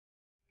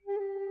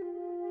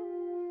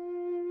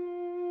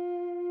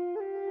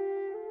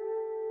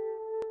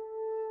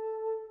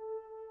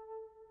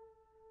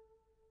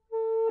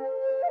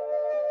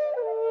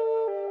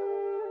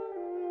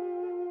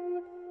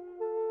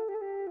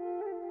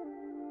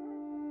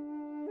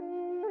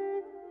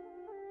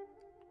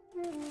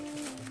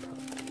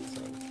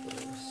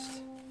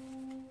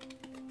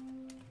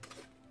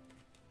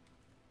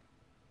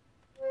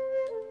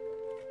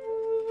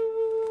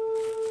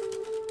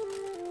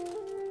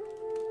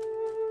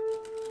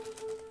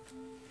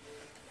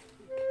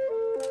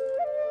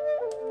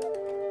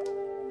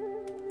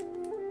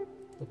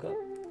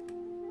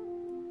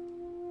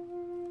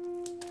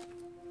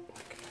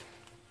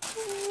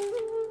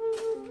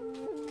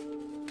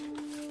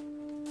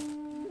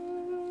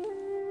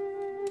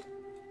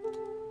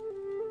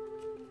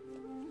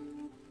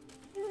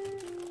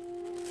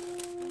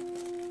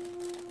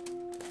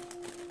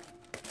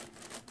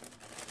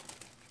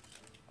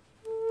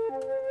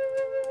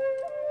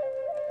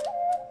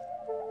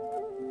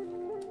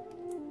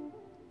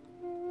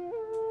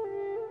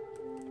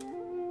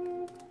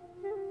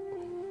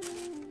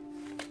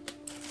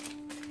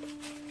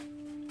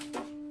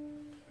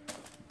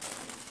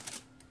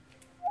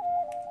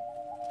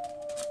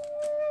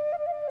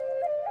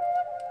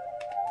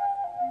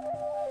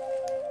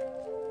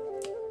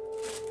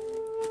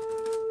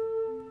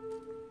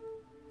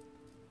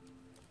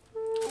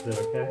Is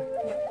that okay?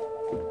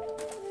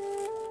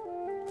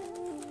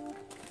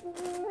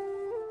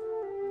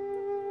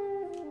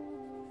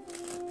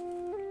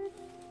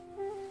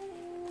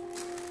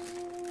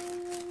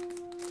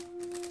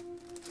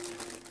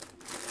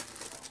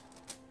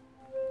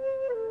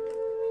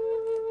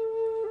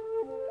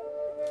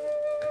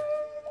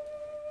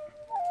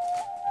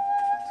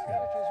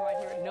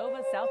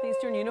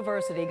 Southeastern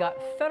University got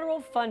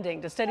federal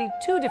funding to study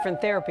 2 different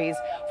therapies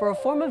for a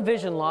form of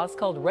vision loss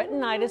called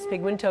retinitis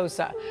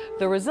pigmentosa.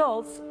 The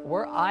results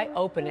were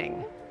eye-opening.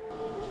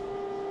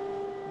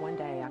 One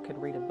day I could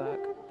read a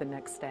book. The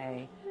next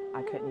day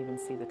I couldn't even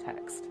see the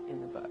text in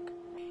the book.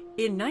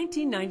 In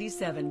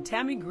 1997,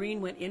 Tammy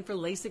Green went in for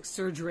LASIK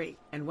surgery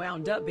and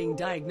wound up being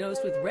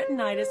diagnosed with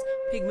retinitis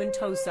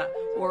pigmentosa,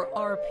 or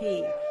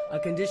RP, a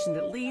condition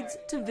that leads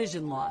to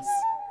vision loss.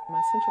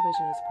 My central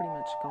vision is pretty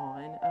much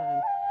gone.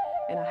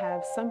 And I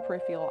have some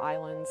peripheral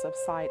islands of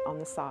sight on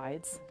the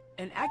sides.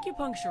 An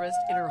acupuncturist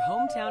in her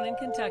hometown in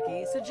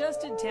Kentucky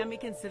suggested Tammy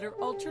consider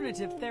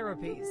alternative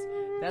therapies.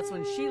 That's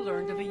when she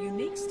learned of a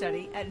unique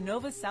study at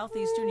Nova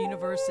Southeastern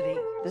University.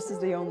 This is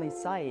the only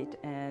site,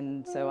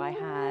 and so I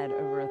had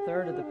over a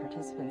third of the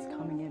participants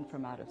coming in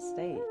from out of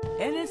state.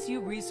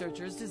 NSU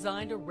researchers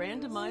designed a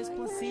randomized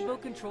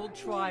placebo-controlled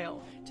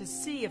trial to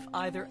see if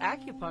either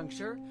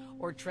acupuncture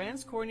or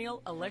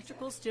transcorneal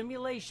electrical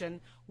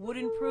stimulation would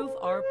improve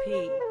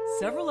RP.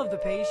 Several of the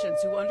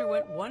patients who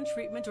underwent one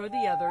treatment or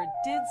the other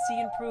did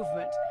see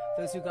improvement.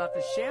 Those who got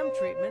the sham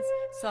treatments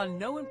saw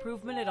no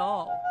improvement at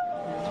all.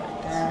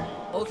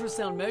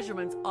 Ultrasound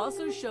measurements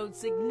also showed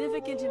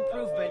significant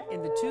improvement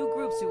in the 2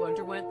 groups who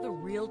underwent the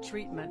real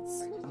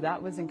treatments.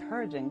 That was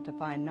encouraging to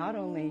find not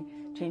only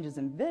changes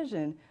in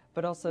vision,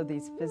 but also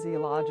these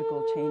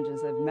physiological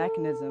changes of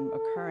mechanism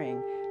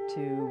occurring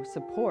to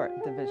support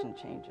the vision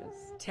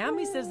changes.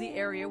 Tammy says the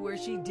area where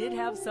she did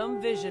have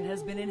some vision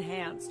has been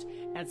enhanced,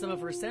 and some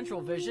of her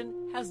central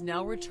vision has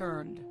now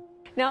returned.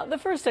 Now, the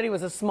first study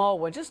was a small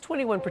one, just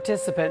 21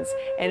 participants.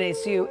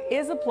 NSU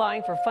is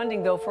applying for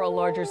funding, though, for a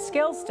larger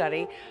scale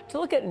study to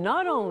look at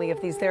not only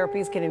if these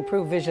therapies can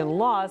improve vision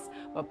loss,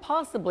 but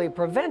possibly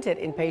prevent it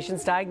in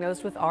patients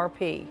diagnosed with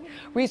RP.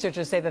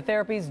 Researchers say the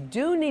therapies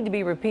do need to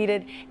be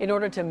repeated in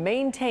order to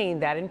maintain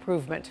that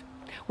improvement.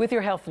 With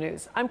your health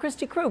news, I'm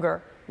Christy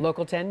Kruger,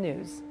 Local 10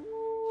 News.